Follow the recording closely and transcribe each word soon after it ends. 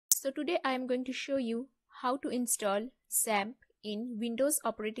So today I am going to show you how to install XAMPP in Windows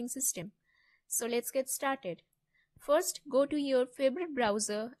operating system. So let's get started. First, go to your favorite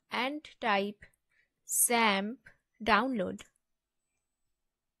browser and type XAMPP download.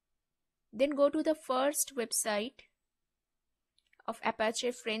 Then go to the first website of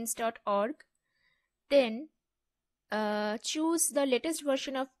apachefriends.org. Then choose the latest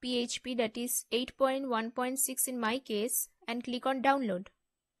version of PHP, that is 8.1.6 in my case, and click on download.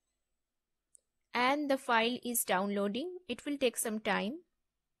 And the file is downloading. It will take some time.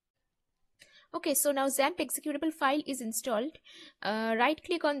 Okay, so now XAMPP executable file is installed. Right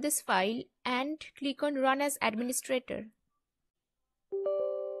click on this file and click on run as administrator.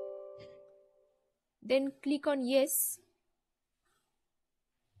 Then click on yes.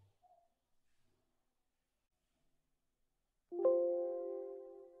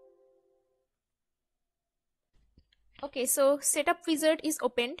 Okay, so setup wizard is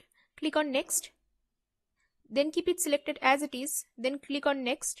opened. Click on next. Then keep it selected as it is. Then click on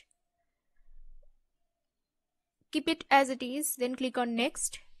next. Keep it as it is. Then click on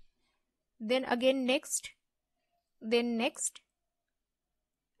next. Then again next. Then next.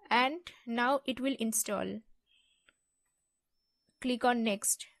 And now it will install. Click on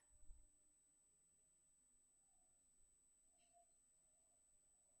next.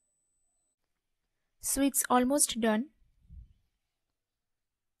 So it's almost done.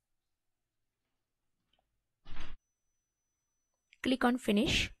 Click on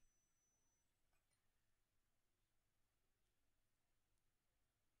finish.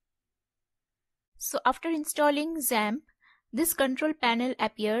 So after installing XAMPP, this control panel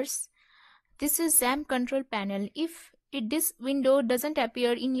appears. This is XAMPP control panel. If this window doesn't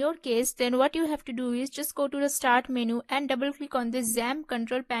appear in your case, then what you have to do is just go to the start menu and double click on this XAMPP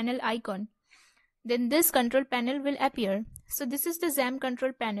control panel icon. Then this control panel will appear. So this is the XAMPP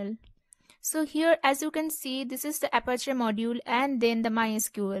control panel. So here, as you can see, this is the Apache module and then the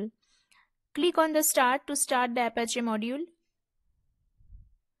MySQL. Click on the start to start the Apache module.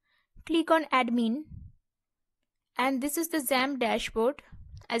 Click on admin. And this is the XAMPP dashboard.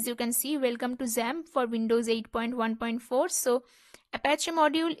 As you can see, welcome to XAMPP for Windows 8.1.4. So Apache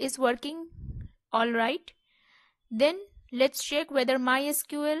module is working all right. Then let's check whether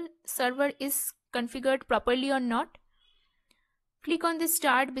MySQL server is configured properly or not. Click on the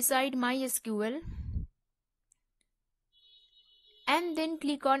start beside MySQL and then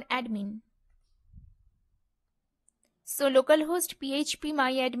click on admin. So localhost PHP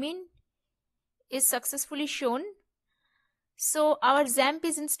myadmin is successfully shown. So our XAMPP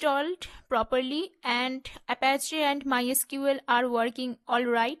is installed properly and Apache and MySQL are working all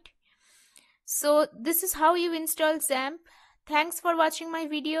right. So this is how you install XAMPP. Thanks for watching my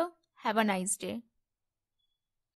video. Have a nice day.